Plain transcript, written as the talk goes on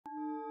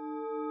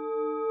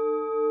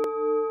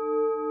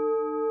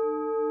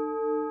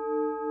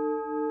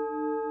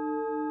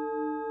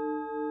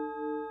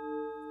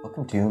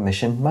Welcome to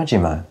Mission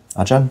Majjhima.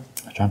 Ajahn.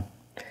 Ajahn.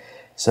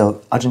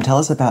 So, Ajahn, tell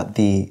us about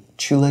the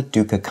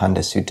Cūḻadukkhakkhandha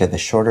Sutta, the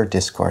shorter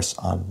discourse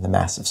on the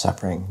massive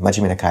suffering,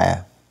 Majjhima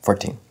Nikaya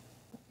 14.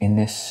 In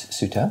this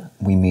sutta,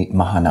 we meet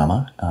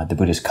Mahanama, the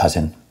Buddha's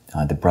cousin,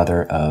 the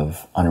brother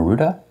of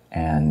Anuruddha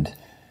and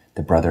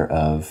the brother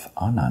of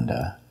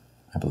Ananda,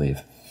 I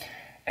believe.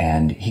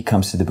 And he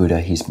comes to the Buddha.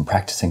 He's been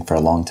practicing for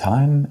a long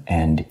time,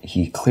 and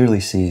he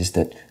clearly sees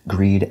that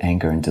greed,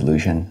 anger, and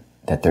delusion,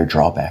 that they're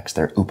drawbacks,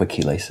 they're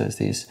upakilesas,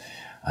 these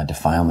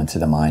defilements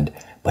of the mind,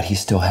 but he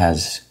still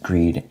has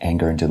greed,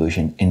 anger, and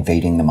delusion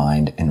invading the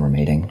mind and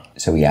remaining.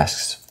 So he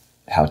asks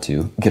how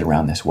to get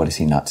around this. What is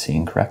he not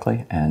seeing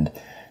correctly? And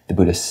the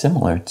Buddha is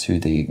similar to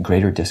the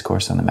greater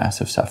discourse on the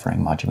massive suffering,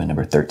 Majjhima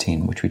number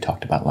 13, which we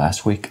talked about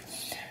last week.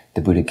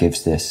 The Buddha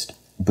gives this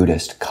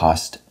Buddhist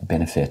cost,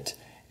 benefit,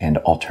 and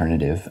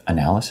alternative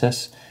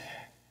analysis,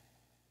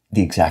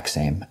 the exact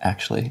same,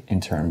 actually,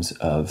 in terms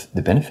of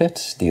the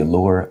benefits, the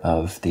allure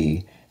of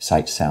the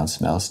sight, sound,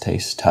 smells,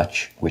 taste,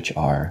 touch, which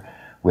are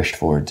wished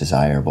for,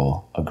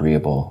 desirable,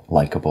 agreeable,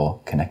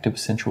 likable, connected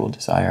with sensual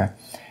desire,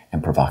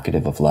 and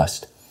provocative of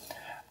lust.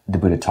 The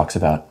Buddha talks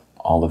about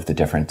all of the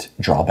different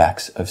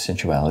drawbacks of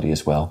sensuality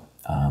as well,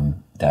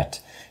 that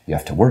you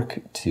have to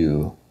work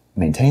to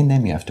maintain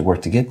them, you have to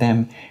work to get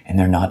them, and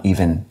they're not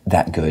even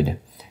that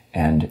good.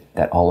 And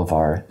that all of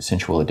our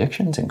sensual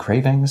addictions and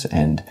cravings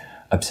and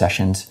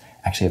obsessions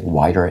actually have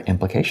wider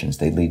implications.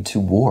 They lead to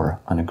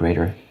war on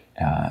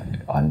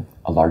on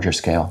a larger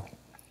scale.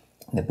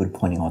 The Buddha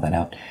pointing all that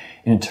out.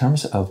 And in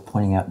terms of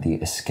pointing out the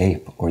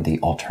escape or the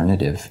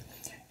alternative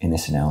in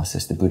this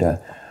analysis, the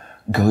Buddha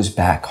goes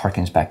back,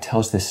 harkens back,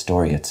 tells this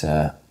story. It's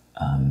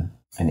an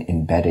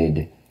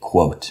embedded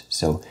quote.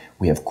 So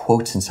we have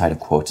quotes inside of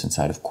quotes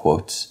inside of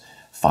quotes,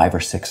 5 or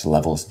 6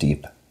 levels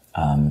deep.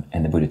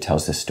 And the Buddha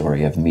tells this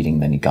story of meeting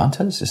the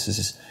Nigantas. This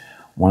is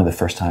one of the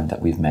first time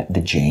that we've met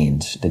the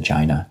Jains, the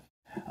Jaina,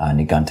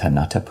 Niganta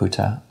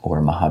Nataputta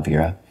or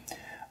Mahavira,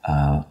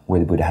 where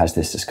the Buddha has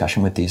this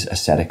discussion with these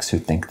ascetics who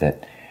think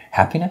that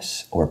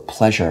happiness or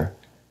pleasure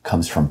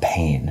comes from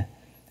pain,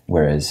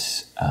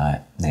 whereas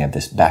they have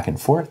this back and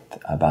forth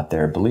about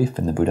their belief,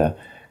 and the Buddha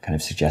kind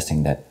of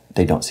suggesting that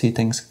they don't see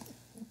things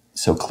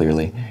so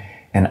clearly.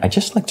 And I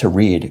just like to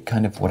read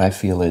kind of what I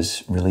feel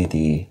is really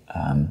the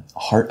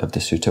heart of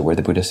the sutta, where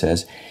the Buddha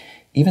says,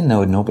 even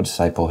though a noble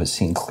disciple has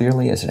seen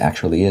clearly as it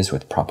actually is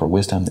with proper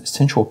wisdom that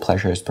sensual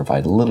pleasures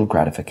provide little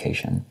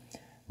gratification,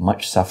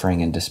 much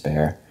suffering and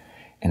despair,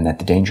 and that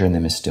the danger in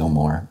them is still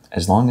more,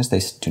 as long as they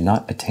do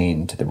not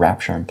attain to the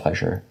rapture and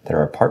pleasure that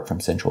are apart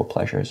from sensual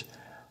pleasures,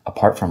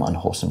 apart from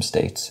unwholesome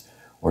states,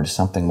 or to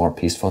something more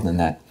peaceful than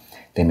that,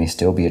 they may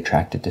still be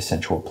attracted to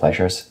sensual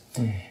pleasures.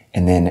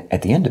 And then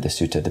at the end of the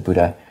sutta, the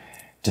Buddha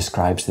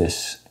describes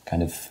this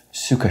kind of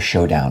sukha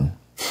showdown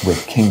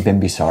with King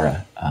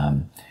Bimbisara.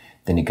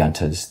 The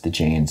Nigantas, the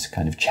Jains,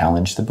 kind of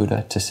challenge the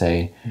Buddha to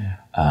say,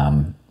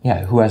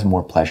 who has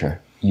more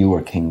pleasure, you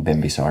or King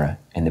Bimbisara?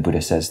 And the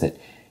Buddha says that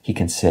he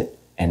can sit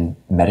and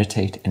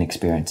meditate and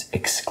experience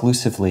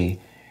exclusively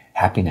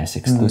happiness,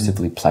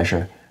 exclusively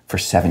pleasure for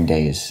 7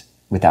 days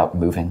without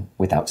moving,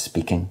 without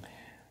speaking.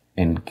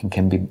 And can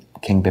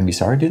King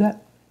Bimbisara do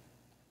that?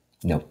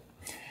 No.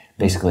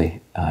 Basically,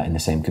 and the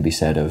same could be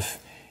said of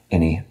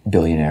any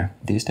billionaire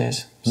these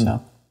days.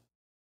 So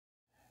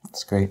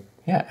That's great.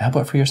 Yeah. How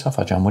about for yourself,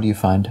 Ajahn? What do you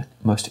find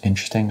most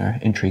interesting or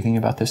intriguing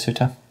about this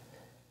sutta?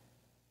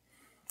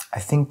 I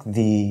think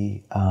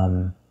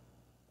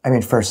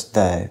first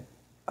the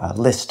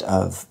list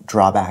of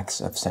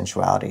drawbacks of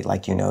sensuality,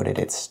 like you noted,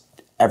 it's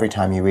every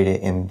time you read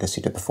it in the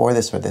sutta before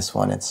this or this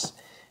one, it's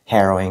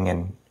harrowing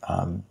and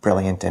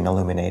brilliant and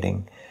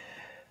illuminating.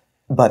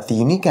 But the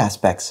unique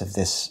aspects of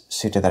this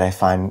sutta that I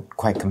find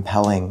quite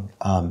compelling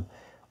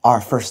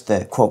are first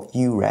the quote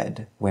you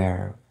read,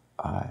 where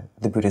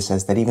the Buddha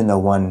says that even though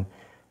one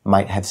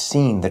might have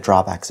seen the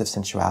drawbacks of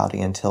sensuality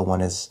until one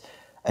has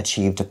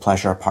achieved a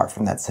pleasure apart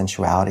from that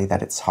sensuality,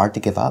 that it's hard to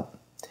give up.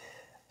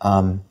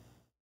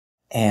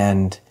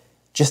 And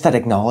just that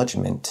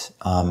acknowledgement,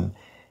 and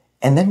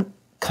then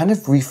kind of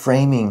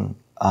reframing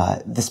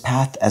this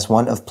path as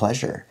one of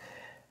pleasure,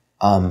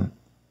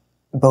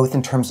 both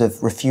in terms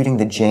of refuting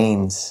the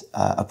Jain's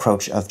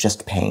approach of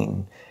just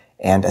pain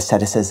and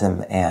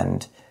asceticism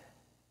and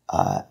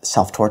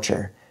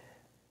self-torture,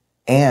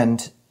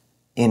 and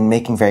in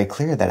making very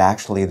clear that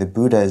actually the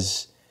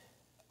Buddha's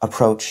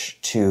approach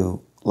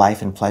to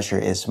life and pleasure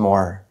is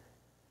more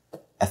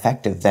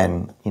effective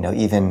than,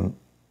 even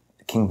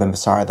King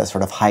Bimbisara, the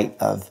sort of height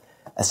of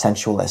a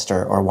sensualist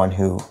or one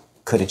who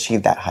could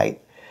achieve that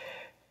height.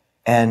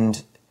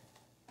 And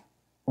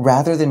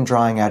rather than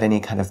drawing out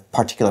any kind of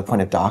particular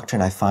point of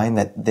doctrine, I find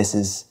that this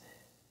is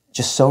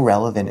just so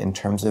relevant in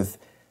terms of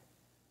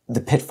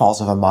the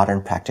pitfalls of a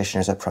modern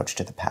practitioner's approach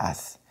to the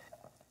path.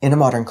 In a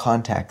modern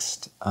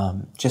context,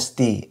 just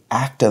the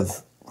act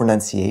of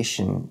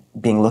renunciation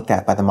being looked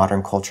at by the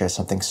modern culture as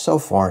something so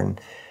foreign,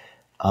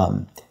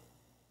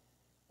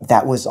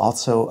 that was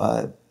also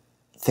a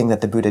thing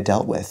that the Buddha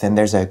dealt with. And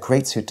there's a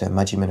great sutta,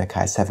 Majjhima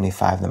Nikaya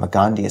 75, the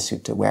Magandiya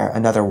Sutta, where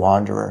another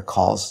wanderer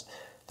calls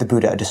the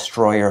Buddha a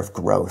destroyer of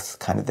growth,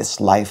 kind of this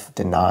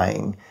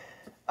life-denying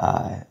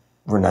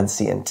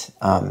renunciant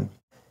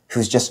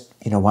who's just,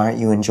 why aren't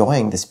you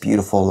enjoying this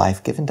beautiful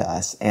life given to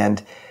us?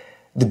 And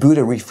the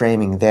Buddha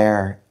reframing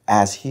there,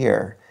 as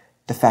here,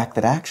 the fact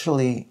that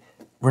actually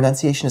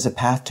renunciation is a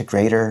path to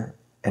greater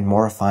and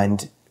more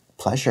refined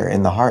pleasure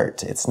in the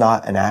heart. It's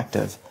not an act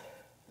of,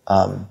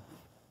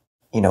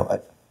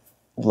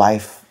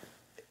 life.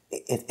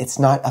 It's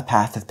not a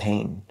path of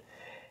pain.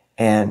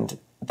 And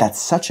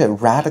that's such a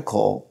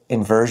radical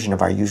inversion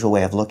of our usual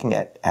way of looking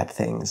at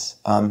things.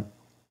 And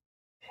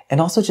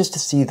also just to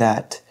see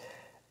that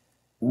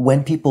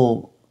when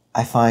people,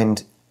 I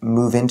find,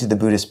 move into the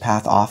Buddhist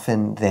path,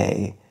 often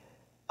they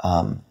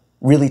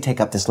really take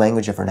up this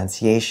language of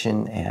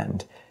renunciation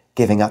and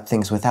giving up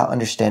things without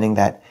understanding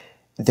that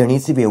there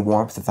needs to be a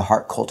warmth of the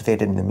heart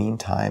cultivated in the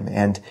meantime.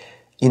 And,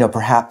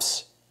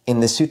 perhaps in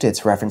the sutta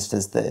it's referenced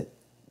as the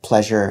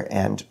pleasure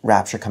and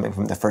rapture coming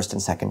from the first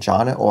and second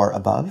jhana or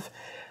above.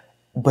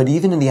 But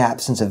even in the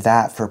absence of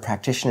that, for a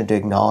practitioner to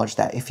acknowledge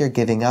that if you're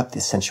giving up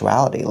this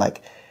sensuality,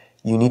 like,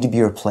 you need to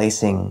be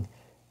replacing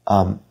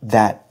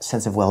that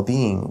sense of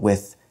well-being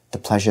with the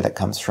pleasure that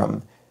comes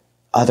from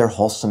other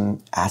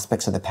wholesome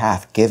aspects of the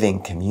path,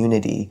 giving,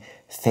 community,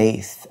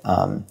 faith,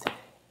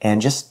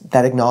 and just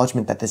that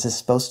acknowledgement that this is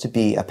supposed to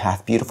be a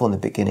path beautiful in the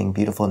beginning,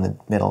 beautiful in the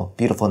middle,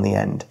 beautiful in the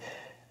end,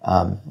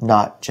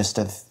 not just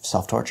of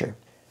self-torture.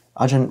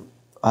 Ajahn,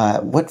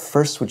 what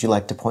first would you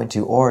like to point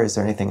to, or is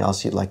there anything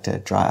else you'd like to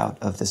draw out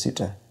of the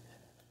sutta?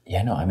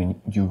 Yeah, no,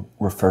 you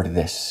refer to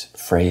this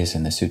phrase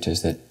in the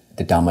suttas that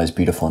the Dhamma is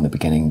beautiful in the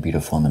beginning,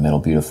 beautiful in the middle,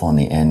 beautiful in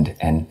the end.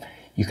 And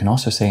you can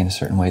also say in a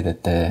certain way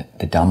that the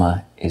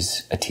Dhamma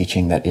is a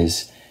teaching that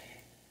is,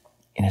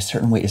 in a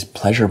certain way, is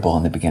pleasurable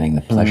in the beginning,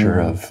 the pleasure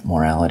of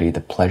morality,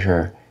 the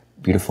pleasure,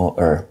 beautiful,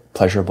 or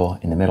pleasurable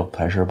in the middle,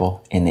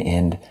 pleasurable in the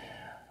end,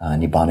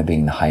 Nibbana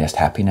being the highest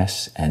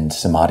happiness, and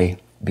Samadhi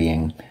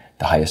being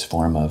the highest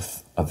form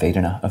of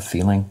Vedana, of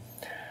feeling.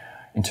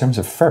 In terms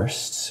of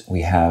firsts,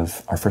 we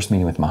have our first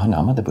meeting with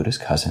Mahanama, the Buddha's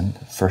cousin,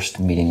 first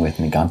meeting with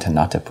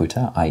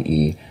Niganthanataputta,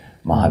 i.e.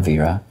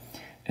 Mahavira,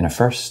 and a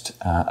first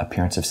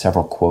appearance of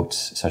several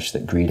quotes such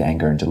that greed,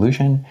 anger, and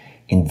delusion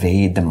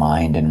invade the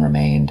mind and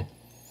remained,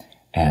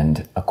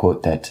 and a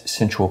quote that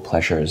sensual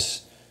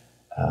pleasures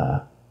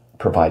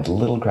provide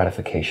little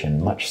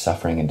gratification, much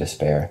suffering and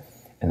despair,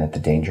 and that the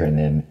danger in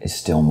them is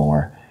still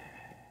more.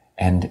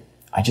 And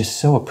I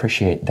just so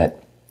appreciate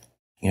that,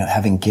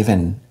 having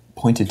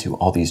pointed to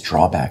all these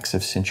drawbacks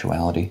of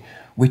sensuality,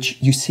 which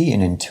you see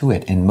and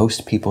intuit, and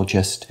most people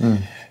just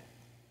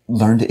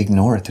learn to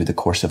ignore through the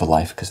course of a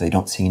life because they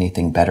don't see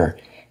anything better.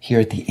 Here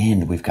at the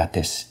end, we've got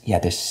this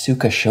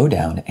sukha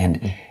showdown,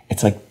 and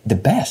it's like the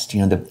best,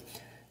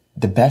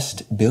 the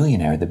best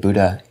billionaire, the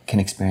Buddha,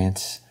 can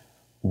experience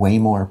way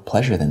more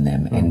pleasure than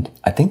them. And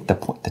I think the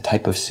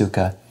type of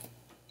sukha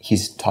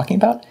he's talking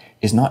about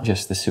is not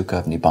just the sukha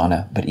of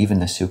Nibbana, but even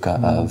the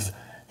sukha of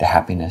the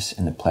happiness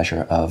and the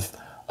pleasure of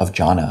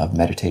jhana, of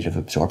meditative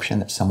absorption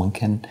that someone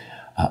can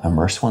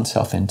immerse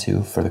oneself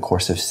into for the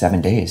course of 7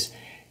 days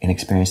and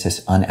experience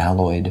this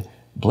unalloyed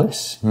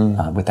bliss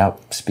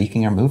without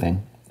speaking or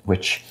moving,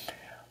 which,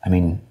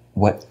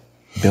 what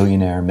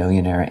billionaire,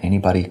 millionaire,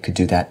 anybody could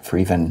do that for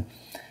even,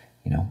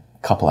 a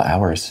couple of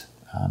hours.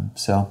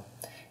 So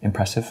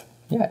impressive.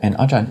 Yeah. And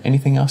Ajahn,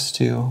 anything else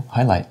to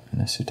highlight in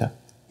the sutta?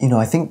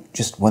 I think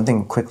just one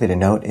thing quickly to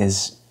note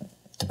is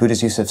the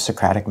Buddha's use of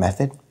Socratic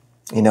method,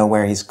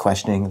 where he's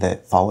questioning the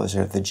followers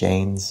of the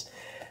Jains.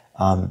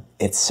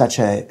 It's such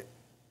a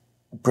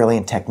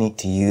brilliant technique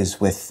to use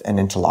with an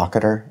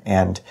interlocutor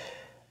and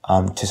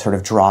to sort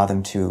of draw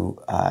them to,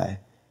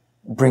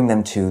 bring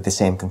them to the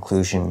same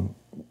conclusion,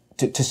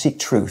 to seek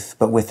truth,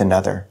 but with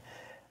another.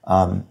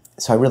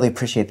 So I really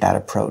appreciate that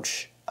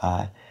approach.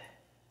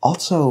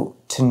 Also,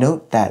 to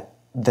note that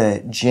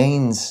the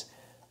Jains'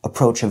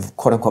 approach of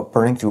quote-unquote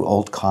burning through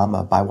old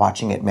karma by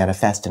watching it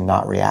manifest and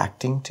not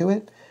reacting to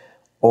it,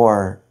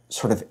 or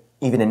sort of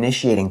even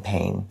initiating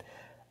pain,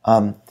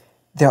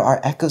 there are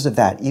echoes of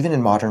that even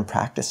in modern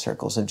practice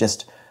circles of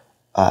just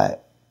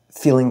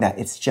feeling that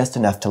it's just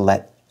enough to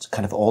let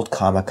kind of old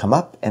karma come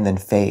up and then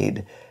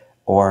fade,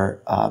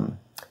 or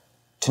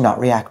to not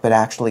react. But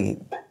actually,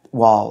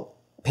 while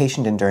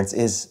patient endurance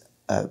is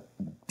a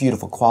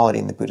beautiful quality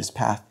in the Buddhist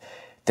path,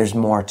 there's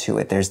more to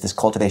it. There's this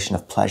cultivation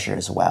of pleasure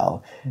as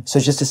well. So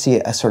just to see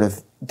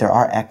there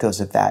are echoes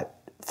of that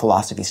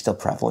philosophy still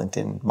prevalent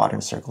in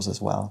modern circles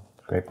as well.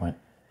 Great point.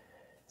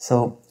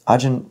 So,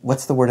 Ajahn,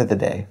 what's the word of the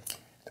day?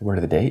 The word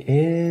of the day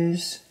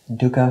is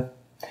dukkha.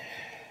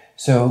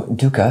 So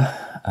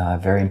dukkha, a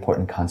very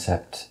important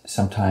concept,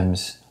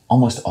 sometimes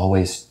almost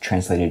always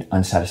translated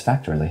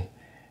unsatisfactorily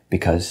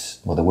because,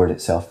 the word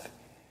itself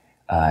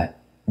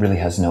really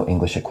has no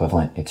English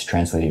equivalent. It's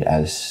translated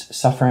as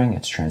suffering,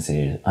 it's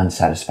translated as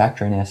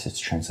unsatisfactoriness, it's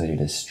translated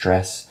as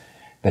stress,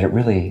 but it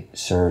really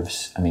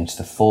serves, it's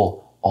the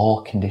full,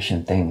 all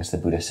conditioned things the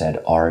Buddha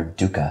said are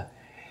dukkha.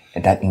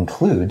 And that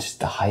includes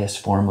the highest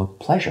form of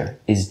pleasure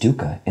is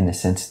dukkha, in the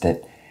sense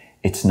that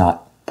it's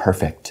not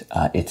perfect,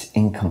 it's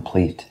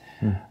incomplete.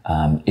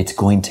 It's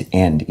going to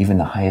end, even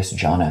the highest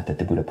jhana that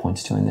the Buddha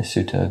points to in this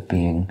sutta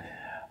being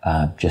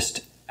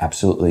just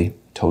absolutely,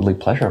 totally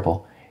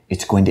pleasurable.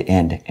 It's going to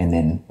end, and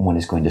then one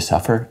is going to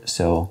suffer.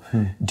 So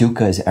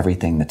dukkha is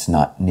everything that's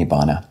not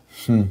nibbana.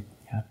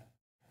 Yeah.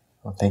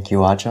 Well, thank you,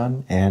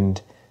 Ajahn,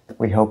 and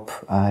we hope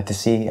to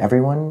see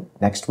everyone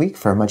next week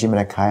for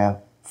Majjhima Nikaya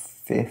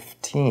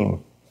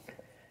 15.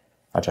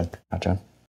 Ajahn. Ajahn.